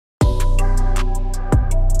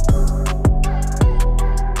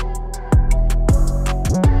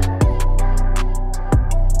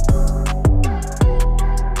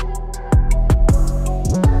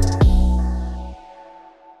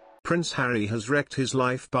Prince Harry has wrecked his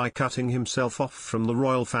life by cutting himself off from the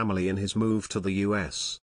royal family in his move to the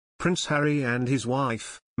US. Prince Harry and his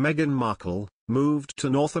wife, Meghan Markle, moved to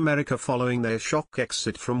North America following their shock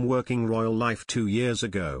exit from working royal life 2 years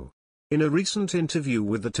ago. In a recent interview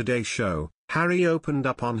with The Today Show, Harry opened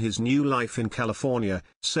up on his new life in California,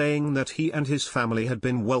 saying that he and his family had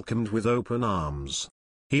been welcomed with open arms.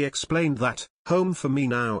 He explained that, "Home for me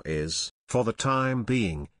now is, for the time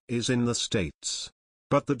being, is in the States."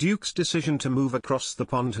 But the Duke's decision to move across the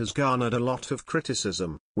pond has garnered a lot of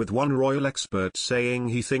criticism, with one royal expert saying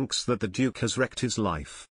he thinks that the Duke has wrecked his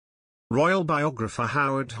life. Royal biographer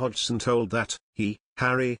Howard Hodgson told that, he,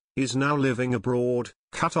 Harry, is now living abroad,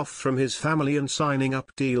 cut off from his family and signing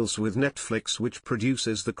up deals with Netflix which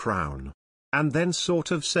produces The Crown. And then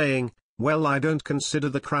sort of saying, well, I don't consider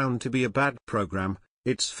The Crown to be a bad program,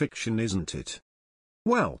 it's fiction, isn't it?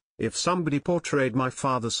 Well, if somebody portrayed my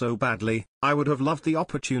father so badly, I would have loved the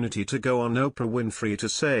opportunity to go on Oprah Winfrey to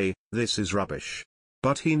say, this is rubbish.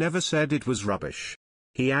 But he never said it was rubbish.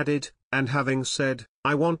 He added, and having said,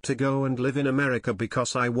 I want to go and live in America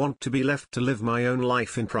because I want to be left to live my own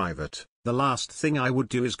life in private, the last thing I would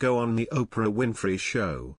do is go on the Oprah Winfrey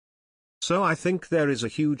show. So I think there is a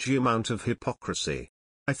huge amount of hypocrisy.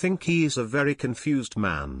 I think he is a very confused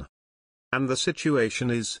man. And the situation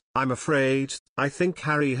is, I'm afraid, I think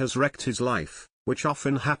Harry has wrecked his life, which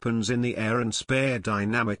often happens in the heir and spare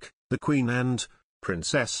dynamic, the Queen and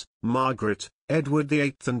Princess Margaret, Edward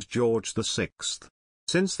VIII and George VI.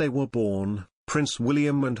 Since they were born, Prince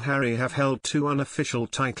William and Harry have held two unofficial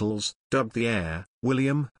titles, dubbed the heir,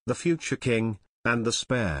 William, the future king, and the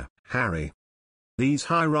spare, Harry. These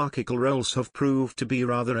hierarchical roles have proved to be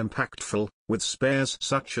rather impactful, with spares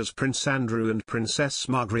such as Prince Andrew and Princess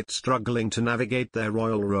Margaret struggling to navigate their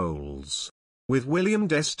royal roles. With William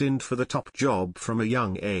destined for the top job from a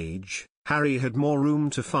young age, Harry had more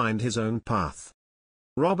room to find his own path.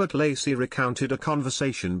 Robert Lacey recounted a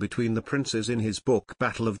conversation between the princes in his book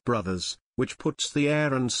Battle of Brothers, which puts the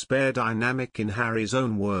heir and spare dynamic in Harry's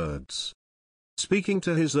own words. Speaking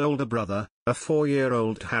to his older brother, a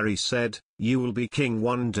 4-year-old Harry said, "You will be king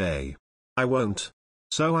one day. I won't.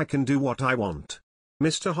 So I can do what I want."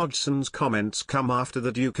 Mr. Hodgson's comments come after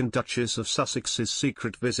the Duke and Duchess of Sussex's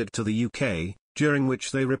secret visit to the UK, during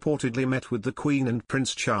which they reportedly met with the Queen and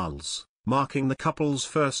Prince Charles, marking the couple's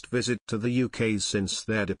first visit to the UK since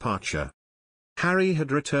their departure. Harry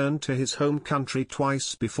had returned to his home country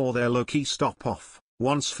twice before their low-key stop-off,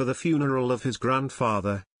 once for the funeral of his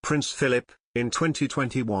grandfather, Prince Philip, in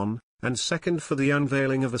 2021, and second for the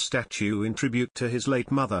unveiling of a statue in tribute to his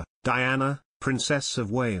late mother, Diana, Princess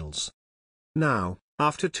of Wales. Now,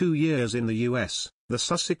 after 2 years in the US, the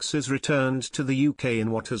Sussexes returned to the UK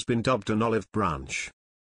in what has been dubbed an olive branch.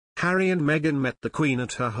 Harry and Meghan met the Queen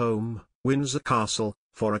at her home, Windsor Castle,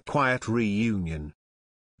 for a quiet reunion.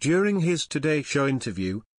 During his Today Show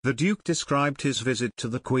interview, the Duke described his visit to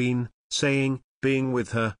the Queen, saying, "Being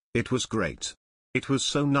with her, it was great. It was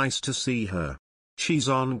so nice to see her. She's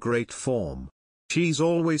on great form. She's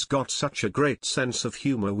always got such a great sense of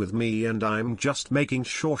humor with me, and I'm just making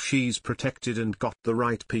sure she's protected and got the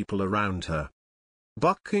right people around her."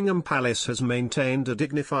 Buckingham Palace has maintained a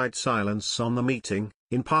dignified silence on the meeting,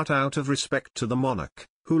 in part out of respect to the monarch,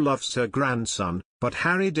 who loves her grandson, but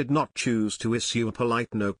Harry did not choose to issue a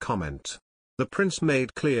polite no comment. The prince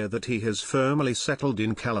made clear that he has firmly settled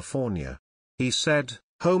in California. He said,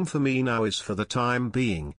 "Home for me now is for the time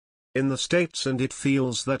being in the States, and it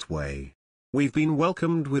feels that way. We've been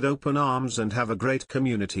welcomed with open arms and have a great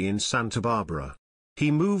community in Santa Barbara."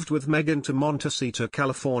 He moved with Meghan to Montecito,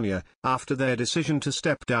 California, after their decision to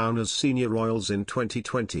step down as senior royals in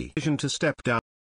 2020.